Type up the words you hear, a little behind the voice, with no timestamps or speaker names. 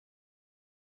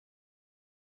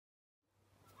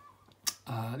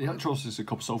The electrolysis is a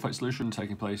copper sulfate solution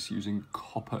taking place using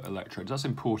copper electrodes. That's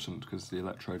important because the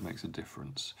electrode makes a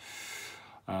difference.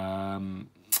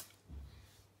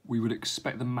 We would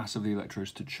expect the mass of the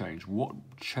electrodes to change. What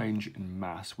change in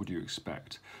mass would you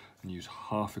expect? And use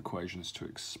half equations to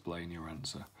explain your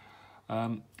answer.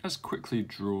 Let's quickly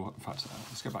draw, in fact,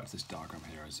 let's go back to this diagram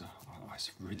here. I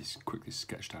really quickly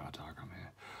sketched out a diagram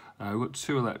here. We've got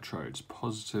two electrodes,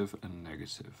 positive and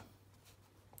negative.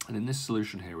 And in this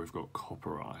solution here, we've got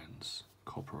copper ions.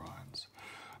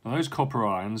 Now those copper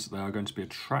ions, they are going to be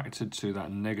attracted to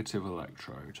that negative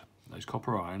electrode. Those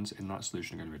copper ions in that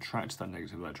solution are going to be attracted to that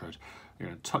negative electrode. They're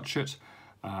going to touch it,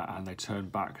 and they turn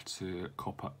back to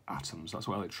copper atoms. That's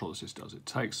what electrolysis does. It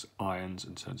takes ions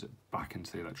and turns it back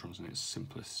into the electrons in its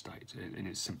simplest state, in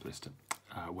its simplest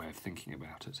way of thinking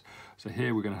about it. So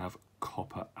here we're going to have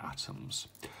copper atoms.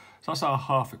 So that's our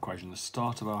half equation, the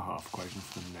start of our half equation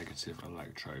for the negative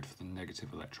electrode.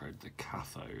 The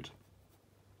cathode.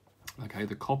 Okay,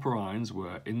 the copper ions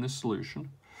were in the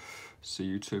solution.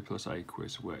 Cu2 plus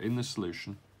aqueous were in the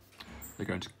solution. They're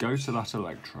going to go to that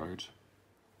electrode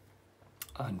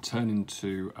and turn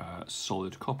into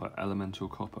solid copper, elemental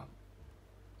copper.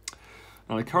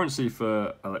 Now the currency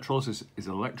for electrolysis is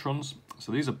electrons.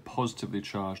 So these are positively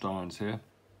charged ions here.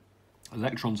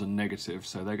 Electrons are negative,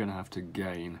 so they're going to have to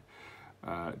gain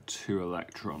 2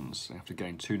 electrons. They have to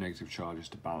gain 2 negative charges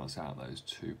to balance out those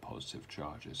 2 positive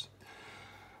charges.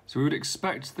 So we would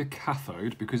expect the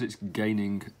cathode, because it's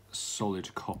gaining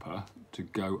solid copper, to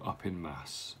go up in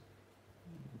mass.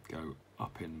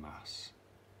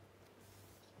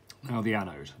 Now the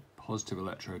anode. Positive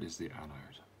electrode is the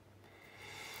anode.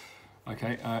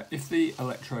 Okay, if the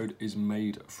electrode is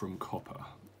made from copper,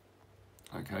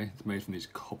 okay, it's made from these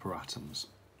copper atoms.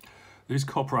 These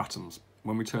copper atoms,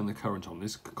 when we turn the current on,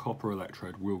 this copper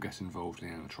electrode will get involved in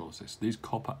the electrolysis. These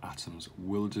copper atoms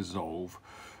will dissolve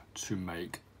to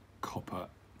make copper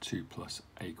 2 plus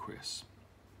aqueous.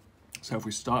 So if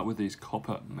we start with these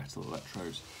copper metal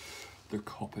electrodes, the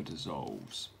copper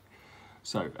dissolves.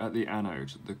 So at the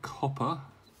anode, the copper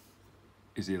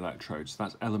is the electrode, so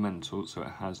that's elemental, so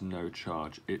it has no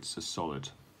charge, it's a solid.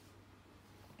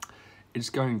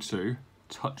 It's going to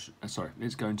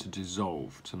it's going to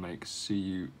dissolve to make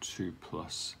Cu2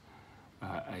 plus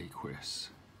aqueous.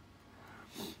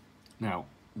 Now,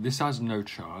 this has no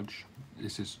charge.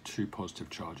 This is 2 positive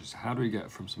charges. How do we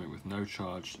get from something with no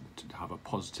charge to have a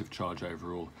positive charge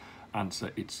overall?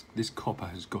 Answer, this copper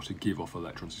has got to give off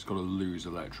electrons. It's got to lose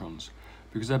electrons.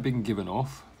 Because they're being given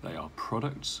off, they are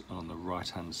products on the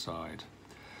right-hand side.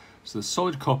 So the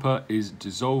solid copper is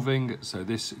dissolving, so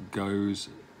this goes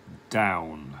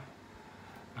down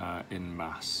in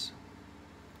mass.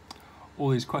 All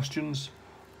these questions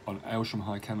on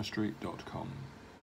ayleshamhighchemistry.com.